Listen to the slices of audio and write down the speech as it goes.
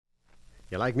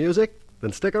You like music?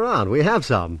 Then stick around. We have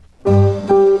some.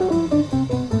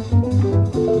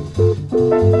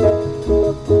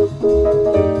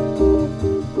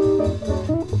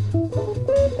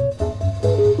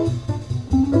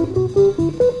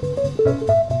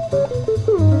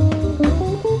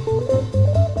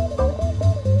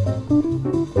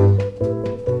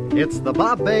 It's the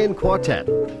Bob Bain Quartet.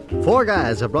 4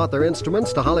 guys have brought their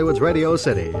instruments to Hollywood's Radio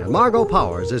City, and Margo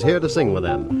Powers is here to sing with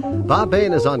them. Bob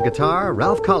Bain is on guitar,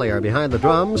 Ralph Collier behind the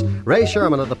drums, Ray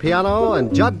Sherman at the piano,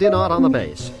 and Jud De Naut on the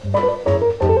bass.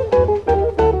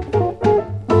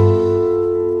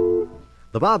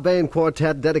 The Bob Bain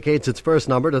Quartet dedicates its first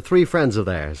number to 3 friends of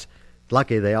theirs.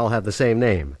 Lucky they all have the same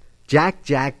name, Jack,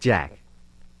 Jack, Jack.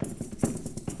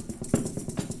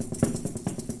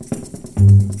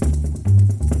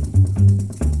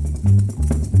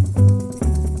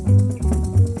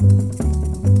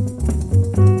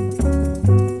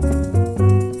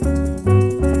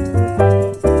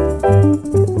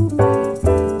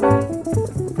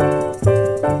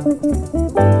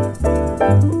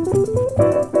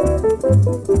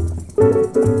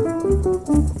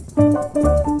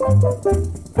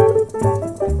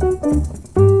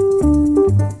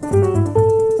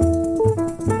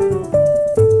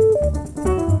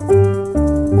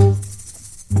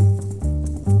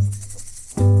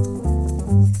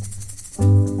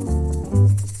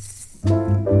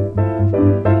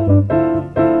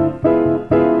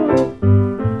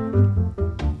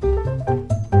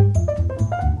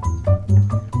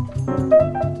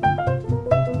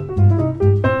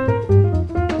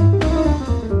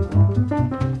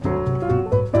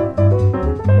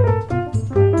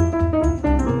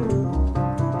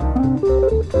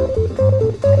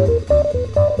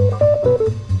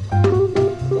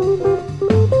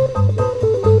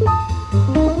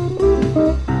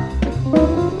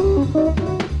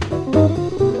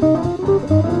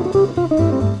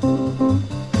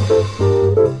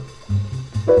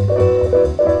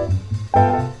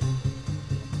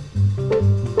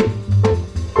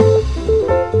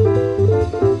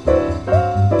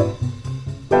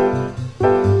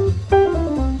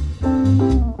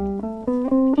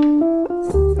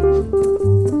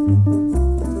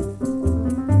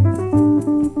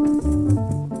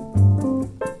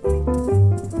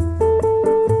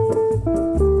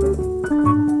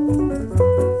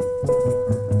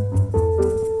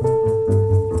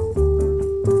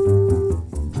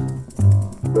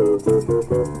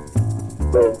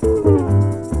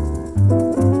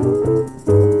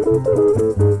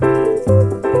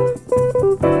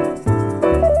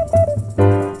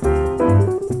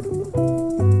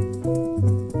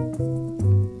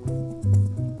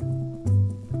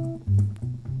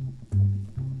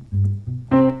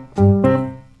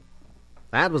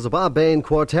 That was the Bob Bain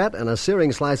Quartet and a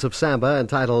searing slice of samba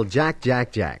entitled Jack,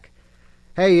 Jack, Jack.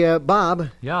 Hey, Bob.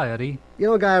 Yeah, Eddie. You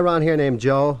know a guy around here named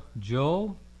Joe?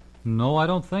 Joe? No, I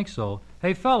don't think so.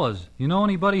 Hey, fellas, you know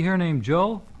anybody here named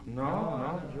Joe? No,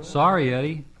 not Joe. Sorry,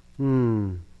 Eddie.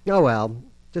 Oh, well,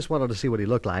 just wanted to see what he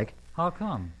looked like. How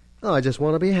come? Oh, I just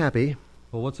want to be happy.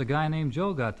 Well, what's a guy named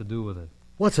Joe got to do with it?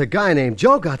 What's a guy named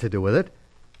Joe got to do with it?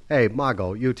 Hey,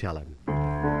 Margo, you tell him.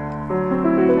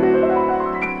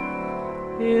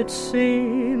 It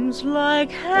seems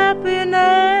like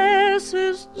happiness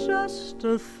is just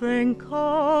a thing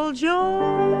called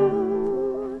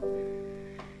joy.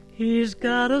 He's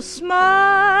got a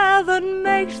smile that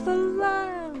makes the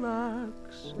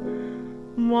lilacs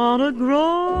want to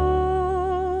grow.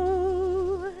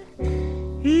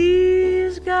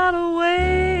 He's got a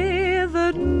way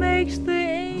that makes the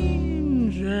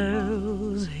angels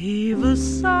heave a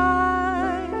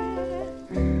sigh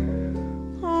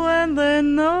when they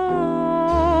know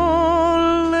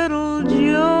little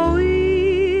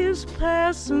Joey's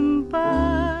passing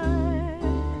by.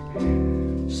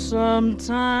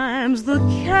 Sometimes the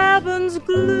cabin's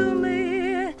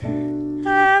gloomy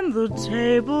and the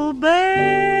table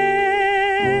bare.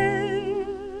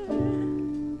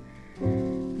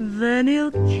 Then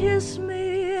he'll kiss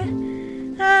me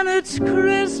and it's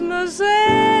Christmas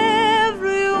everywhere.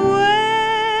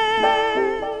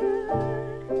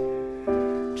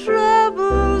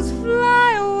 Troubles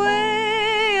fly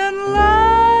away and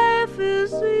life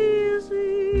is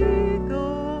easy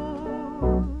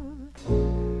going.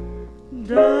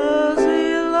 Does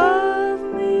he love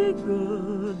me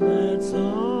good? That's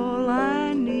all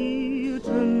I need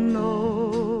to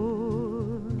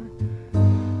know.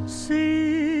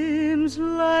 Seems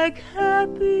like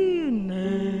happiness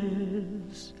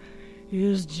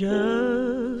is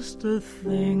just a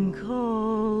thing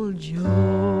called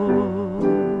joy.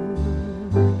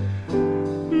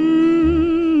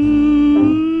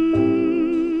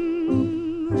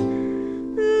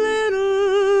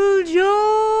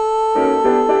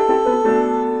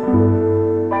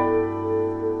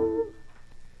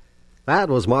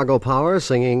 was Margo Powers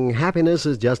singing Happiness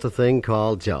is Just a Thing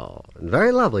Called Joe. And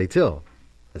very lovely, too.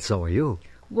 And so are you.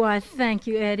 Why, thank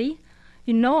you, Eddie.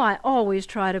 You know I always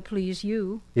try to please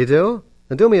you. You do?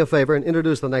 Then do me a favor and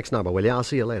introduce the next number, will you? I'll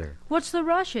see you later. What's the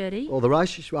rush, Eddie? Oh, the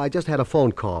rush? I just had a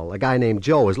phone call. A guy named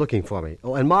Joe is looking for me.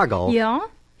 Oh, and Margo. Yeah?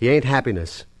 He ain't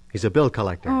Happiness. He's a bill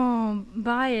collector. Oh,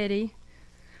 bye, Eddie.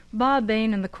 Bob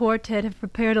Bain and the quartet have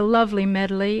prepared a lovely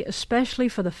medley, especially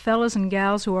for the fellas and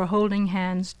gals who are holding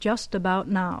hands just about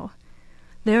now.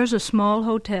 There's a small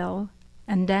hotel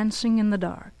and dancing in the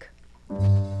dark.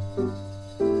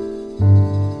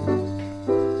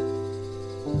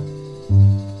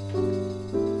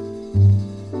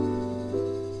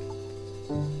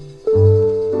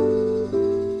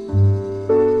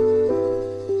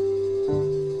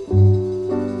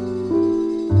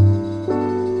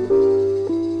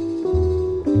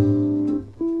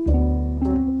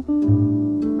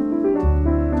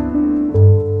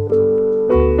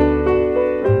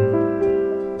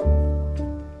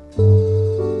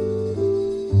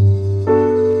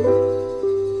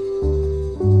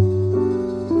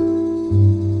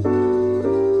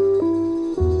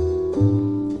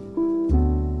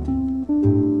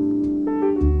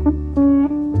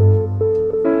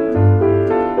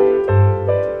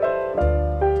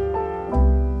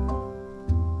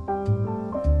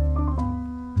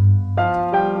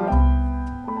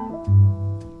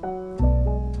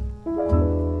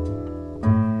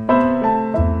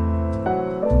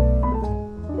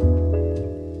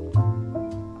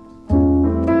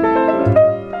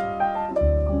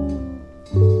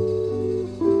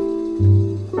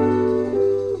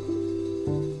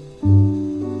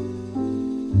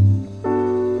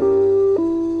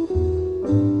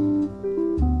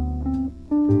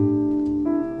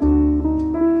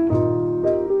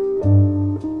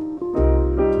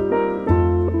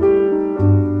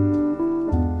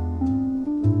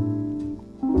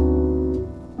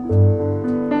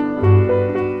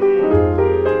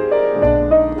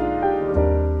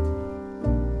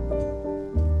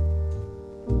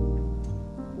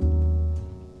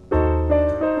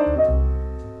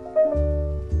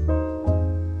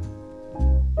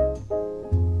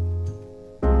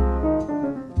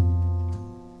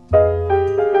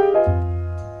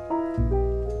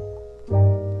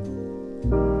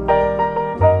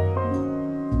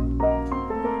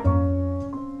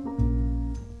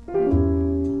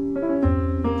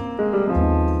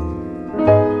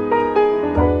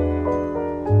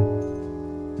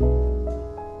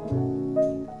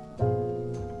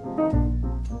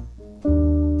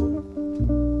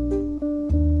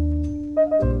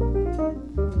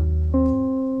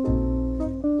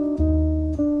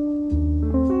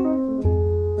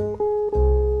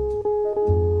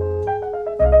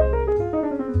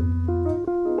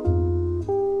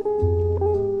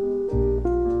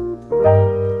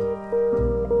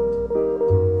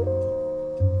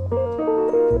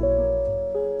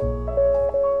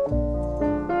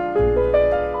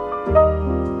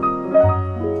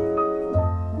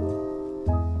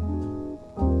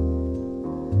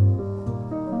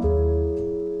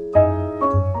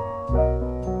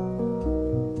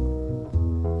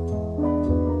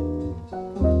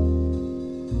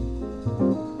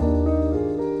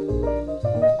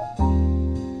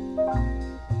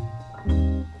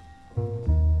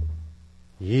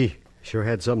 Yee, sure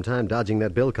had some time dodging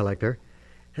that bill collector.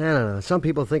 I don't know, some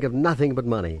people think of nothing but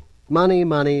money. Money,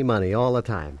 money, money all the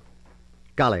time.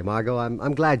 Golly, Margo,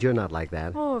 I'm glad you're not like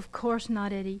that. Oh, of course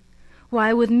not, Eddie.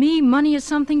 Why, with me, money is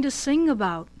something to sing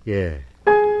about. Yeah.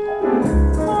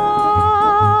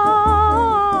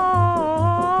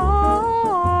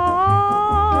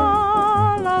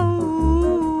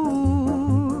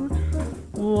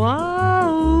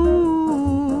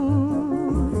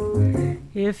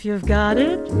 If you've got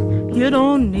it, you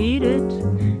don't need it.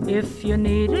 If you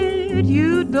need it,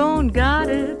 you don't got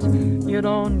it. You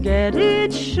don't get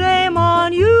it, shame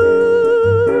on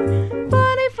you.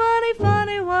 Funny, funny,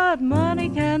 funny what money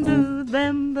can do.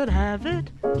 Them that have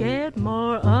it get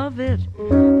more of it.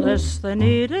 Less they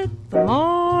need it, the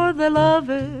more they love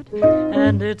it.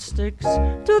 And it sticks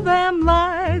to them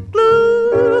like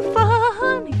glue.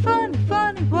 Funny, funny,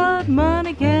 funny what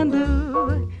money can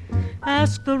do.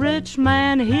 Ask the rich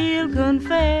man, he'll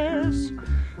confess.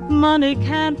 Money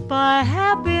can't buy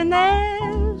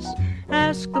happiness.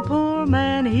 Ask the poor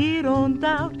man, he don't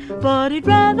doubt. But he'd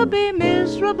rather be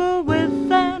miserable with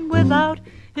than without.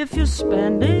 If you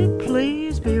spend it,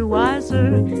 please be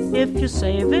wiser. If you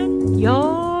save it,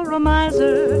 you're a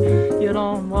miser. You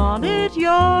don't want it,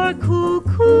 you're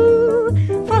cuckoo.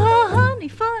 Funny,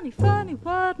 funny, funny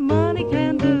what money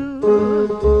can do.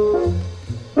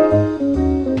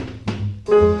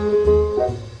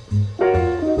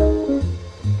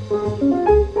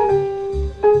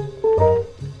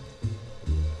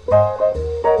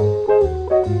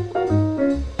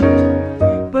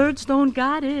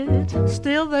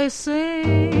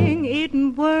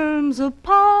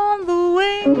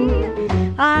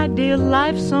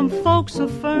 life, some folks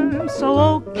affirm. So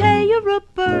okay, you're a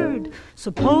bird,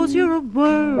 suppose you're a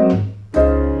worm.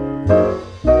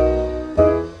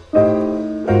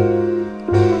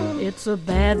 It's a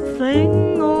bad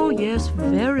thing, oh yes,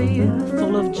 very,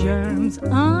 full of germs,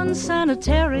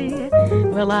 unsanitary.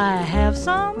 Will I have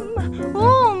some?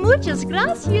 Oh, muchas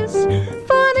gracias.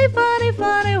 Funny, funny,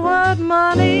 funny what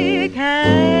money can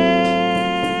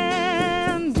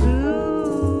do.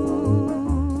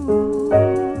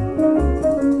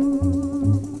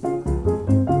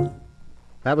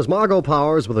 That was Margo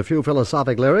Powers with a few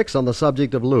philosophic lyrics on the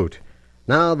subject of loot.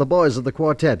 Now the boys of the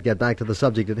quartet get back to the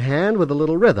subject at hand with a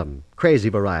little rhythm, crazy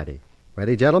variety.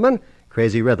 Ready, gentlemen?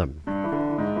 Crazy rhythm.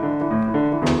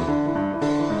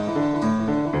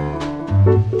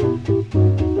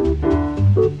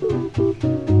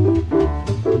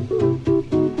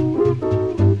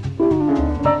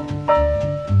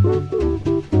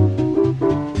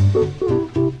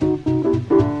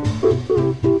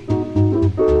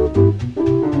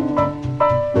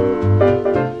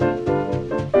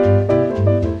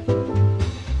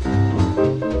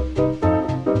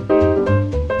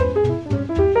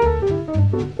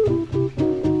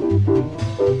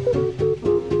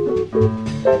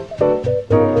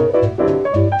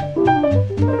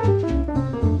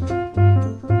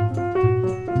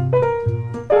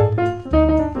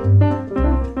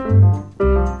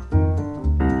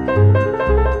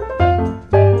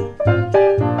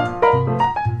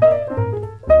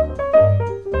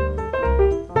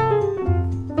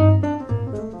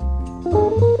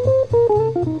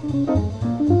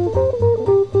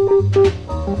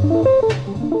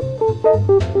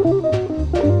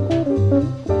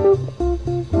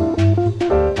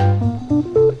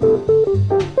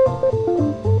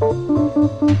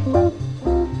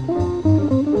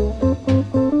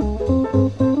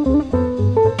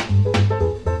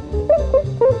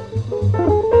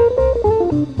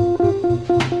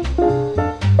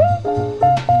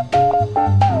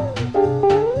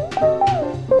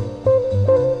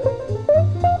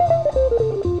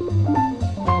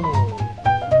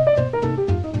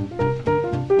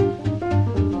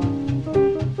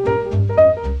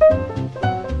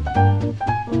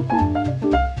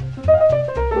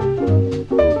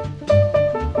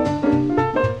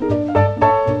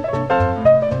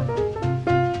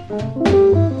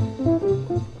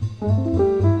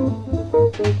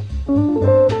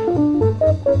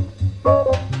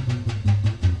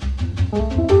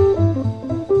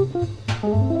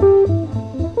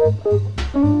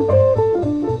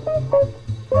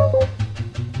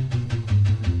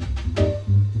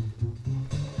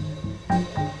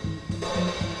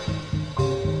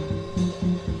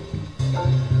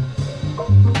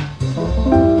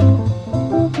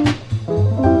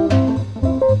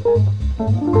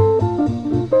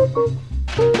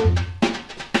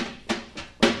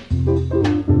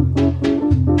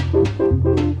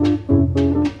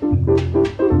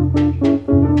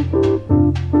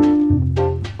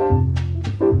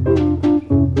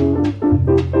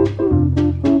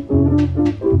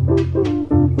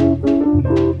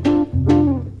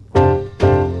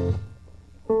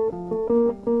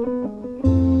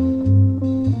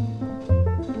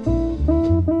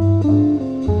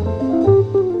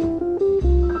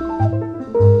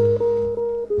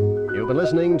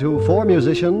 Listening to Four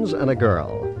Musicians and a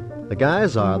Girl. The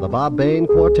guys are the Bob Bain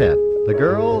Quartet. The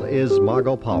girl is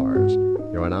Margo Powers.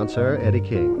 Your announcer, Eddie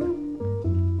King.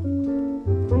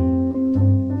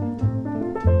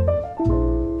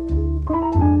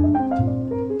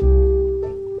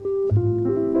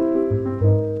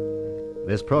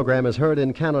 This program is heard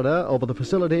in Canada over the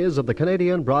facilities of the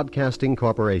Canadian Broadcasting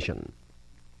Corporation.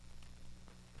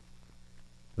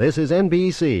 This is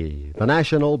NBC, the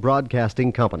National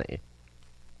Broadcasting Company.